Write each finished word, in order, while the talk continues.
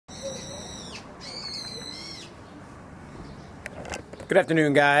Good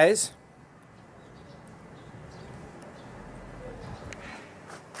afternoon, guys.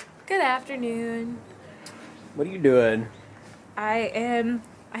 Good afternoon. What are you doing? I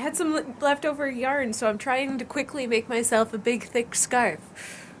had some leftover yarn, so I'm trying to quickly make myself a big, thick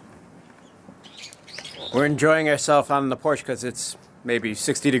scarf. We're enjoying ourselves on the porch because it's maybe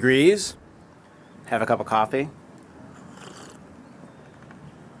 60 degrees. Have a cup of coffee.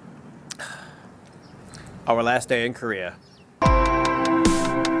 Our last day in Korea.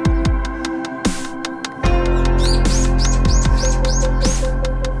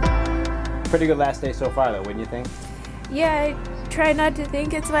 Pretty good last day so far, though, wouldn't you think? Yeah, I try not to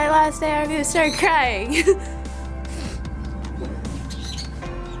think it's my last day. I'm gonna start crying.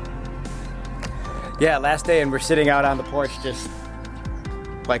 Yeah, last day, and we're sitting out on the porch just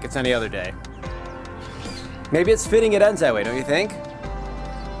like it's any other day. Maybe it's fitting it ends that way, don't you think?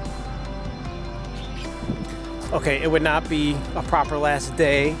 Okay, it would not be a proper last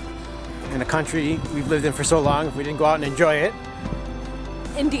day in a country we've lived in for so long if we didn't go out and enjoy it.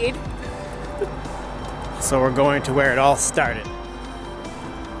 Indeed. So we're going to where it all started.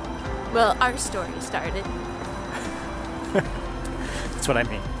 Well, our story started. That's what I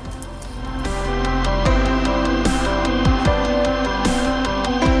mean.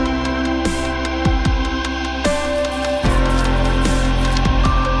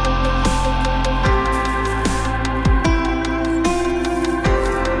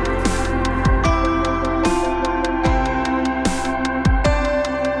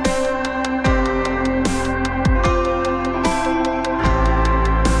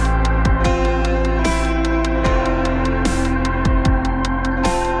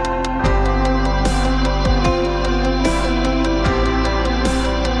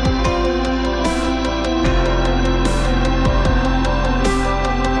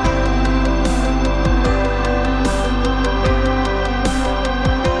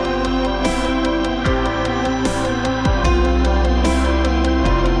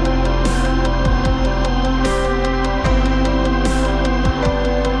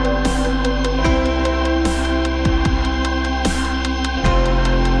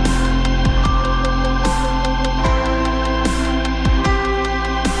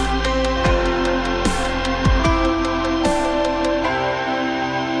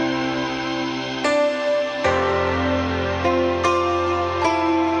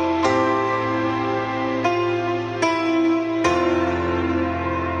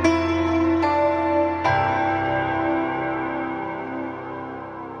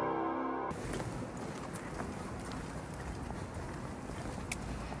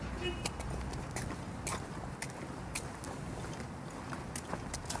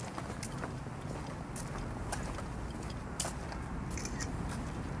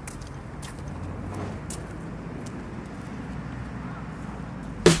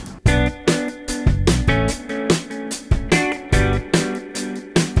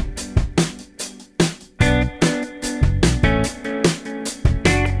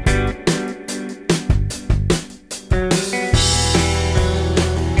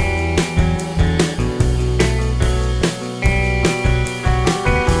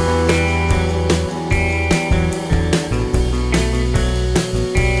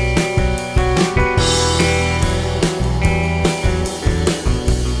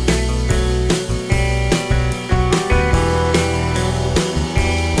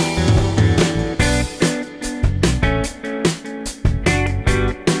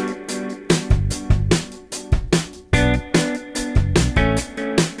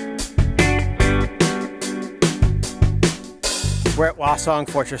 We're at Hwasong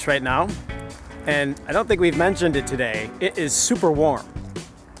Fortress right now, and I don't think we've mentioned it today. It is super warm,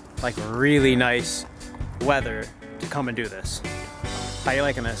 like really nice weather to come and do this. How you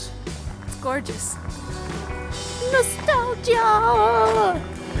liking this? It's gorgeous. Nostalgia!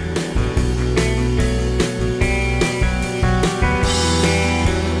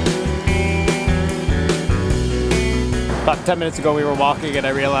 About 10 minutes ago we were walking and I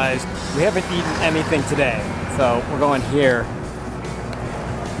realized we haven't eaten anything today. So we're going here.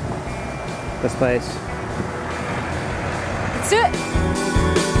 This place. Let's do it!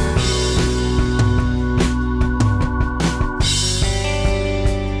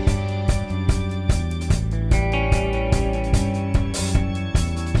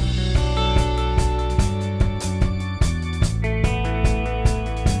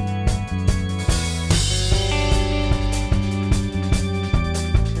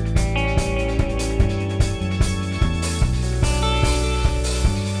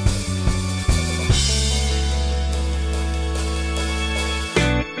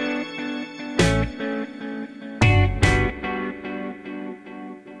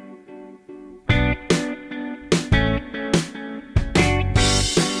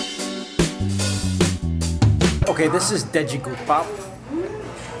 Okay, this is Dejigukbap.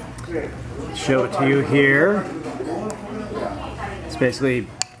 Show it to you here. It's basically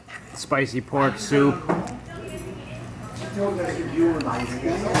spicy pork soup.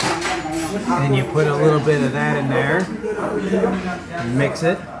 And you put a little bit of that in there. Mix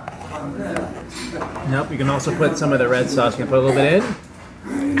it. Nope, you can also put some of the red sauce. You can put a little bit in.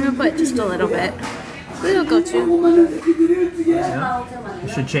 I'm gonna put just a little bit. It'll go too. Yeah. You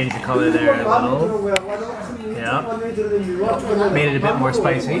should change the color there a little. Yeah. Made it a bit more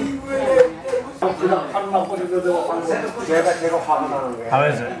spicy. How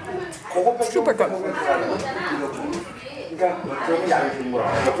is it? Super good.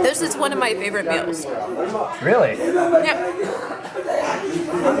 This is one of my favorite meals. Really? Yeah.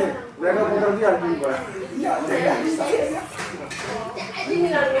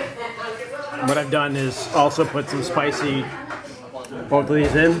 What I've done is also put some spicy, both of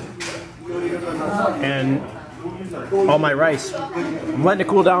these in, and all my rice. I'm letting it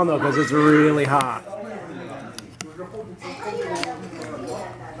cool down though because it's really hot.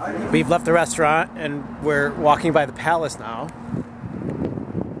 We've left the restaurant and we're walking by the palace now.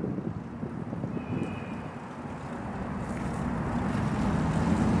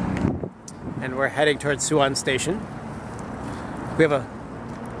 And we're heading towards Suwon Station. We have a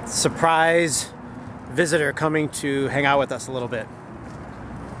surprise visitor coming to hang out with us a little bit.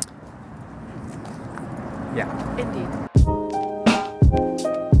 Yeah. Indeed.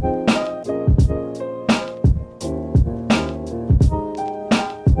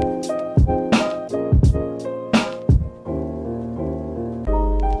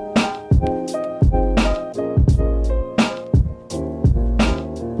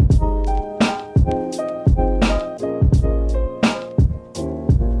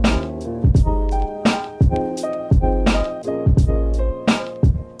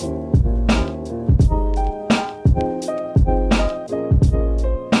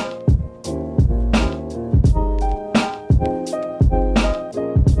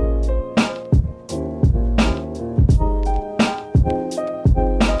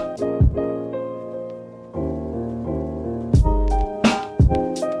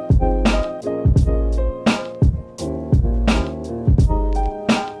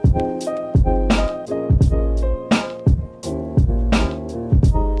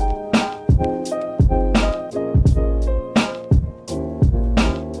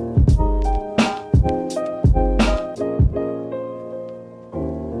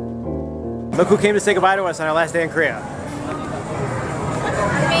 Look who came to say goodbye to us on our last day in Korea. I'm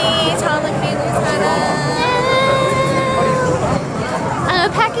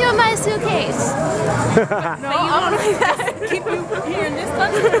gonna pack you in my suitcase. No, you won't like that. Keep you here in this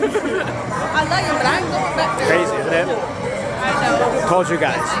country. I love you, but I ain't going back there. Crazy, isn't it? I know. Told you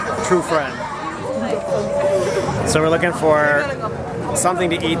guys, true friend. So we're looking for something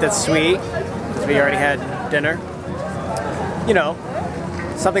to eat that's sweet, because we already had dinner. You know,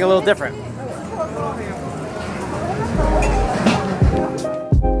 something a little different.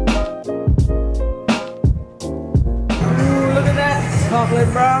 Look at that.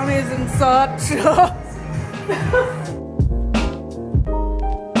 Chocolate brownies and such.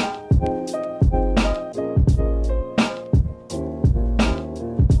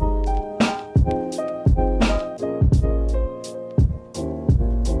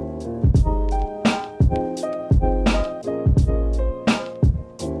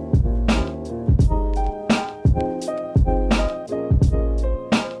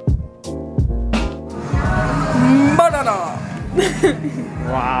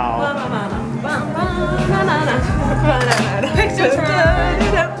 Wow.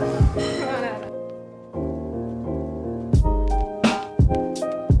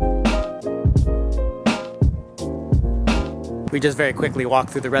 We just very quickly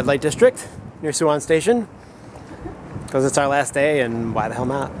walked through the red light district near Suwon Station because it's our last day, and why the hell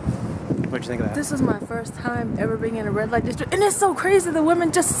not? What'd you think of that? This was my first time ever being in a red light district, and it's so crazy. The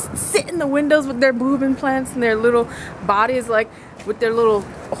women just sit in the windows with their boob implants and their little bodies, like with their little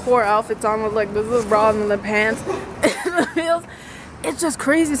whore outfits on, with like this little bra and the pants and the heels. It's just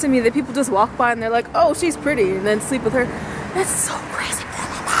crazy to me that people just walk by and they're like, "Oh, she's pretty," and then sleep with her. That's so crazy.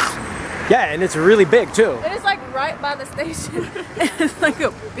 Yeah, and it's really big too. And it's like right by the station. It's like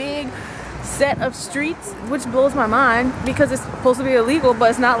a big set of streets, which blows my mind because it's supposed to be illegal, but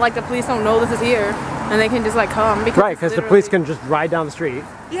it's not like the police don't know this is here and they can just like come. Right, because the police can just ride down the street.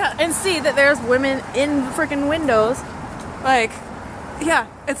 Yeah, and see that there's women in freaking windows. Like, yeah,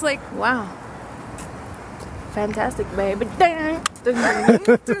 it's like, wow. Fantastic, baby.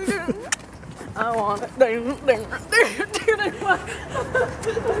 I want it.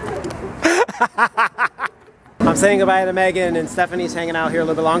 I'm saying goodbye to Megan, and Stephanie's hanging out here a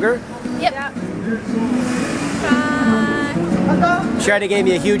little bit longer. Yep. Bye. She already gave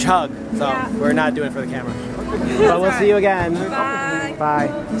me a huge hug, so Yeah. we're not doing it for the camera. But we'll see you again. Bye.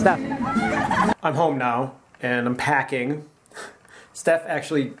 Bye. Steph. I'm home now, and I'm packing. Steph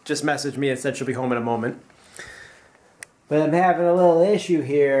actually just messaged me and said she'll be home in a moment. But I'm having a little issue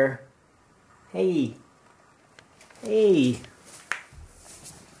here. Hey. Hey.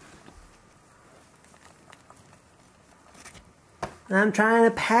 I'm trying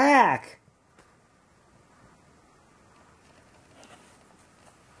to pack.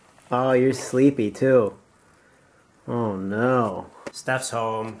 Oh, you're sleepy too. Oh no. Steph's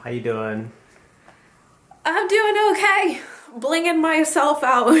home. How you doing? I'm doing okay. Blinging myself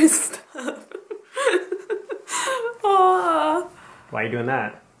out with stuff. Oh, Why are you doing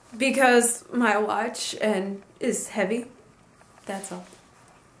that? because my watch is heavy. That's all.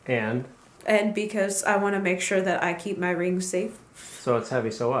 And? And because I want to make sure that I keep my rings safe. So it's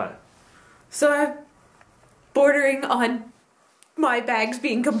heavy, so what? So I'm bordering on my bags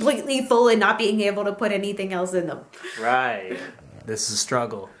being completely full and not being able to put anything else in them. Right. This is a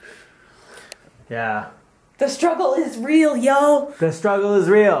struggle. Yeah. The struggle is real, yo. The struggle is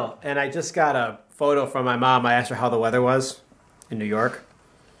real. And I just got a photo from my mom. I asked her how the weather was in New York.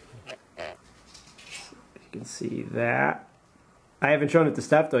 You can see that. I haven't shown it to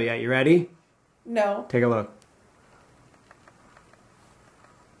Steph though yet. You ready? No. Take a look.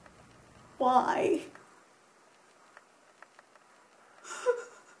 Why?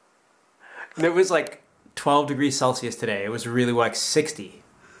 And it was like 12 degrees Celsius today. It was really like 60.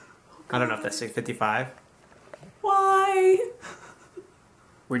 I don't know if that's 55. Why?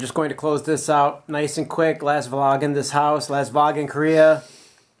 We're just going to close this out nice and quick. Last vlog in this house. Last vlog in Korea.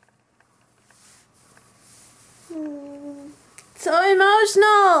 So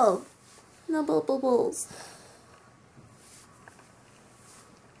emotional. No bubbles.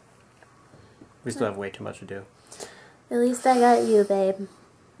 We still have way too much to do. At least I got you, babe.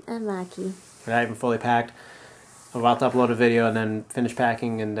 And Maki. We're not even fully packed. I'm about to upload a video and then finish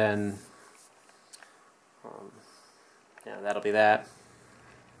packing, and then yeah, that'll be that.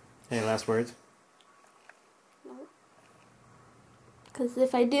 Any last words? Because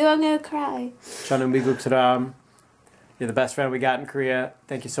if I do, I'm going to cry. Chanum Biguksaram. You're the best friend we got in Korea.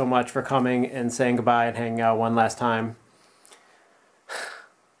 Thank you so much for coming and saying goodbye and hanging out one last time.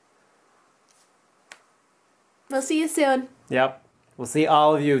 We'll see you soon. Yep. We'll see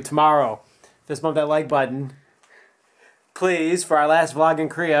all of you tomorrow. Fist bump that like button. Please, for our last vlog in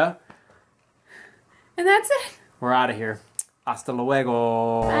Korea. And that's it. We're out of here. Hasta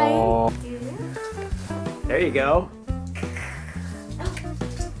luego. Bye. There you go.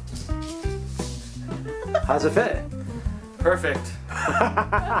 How's it fit? Perfect.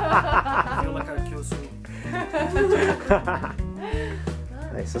 I feel like I kill soup.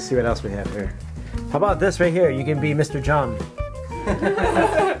 Nice. Let's see what else we have here. How about this right here? You can be Mr. Jung.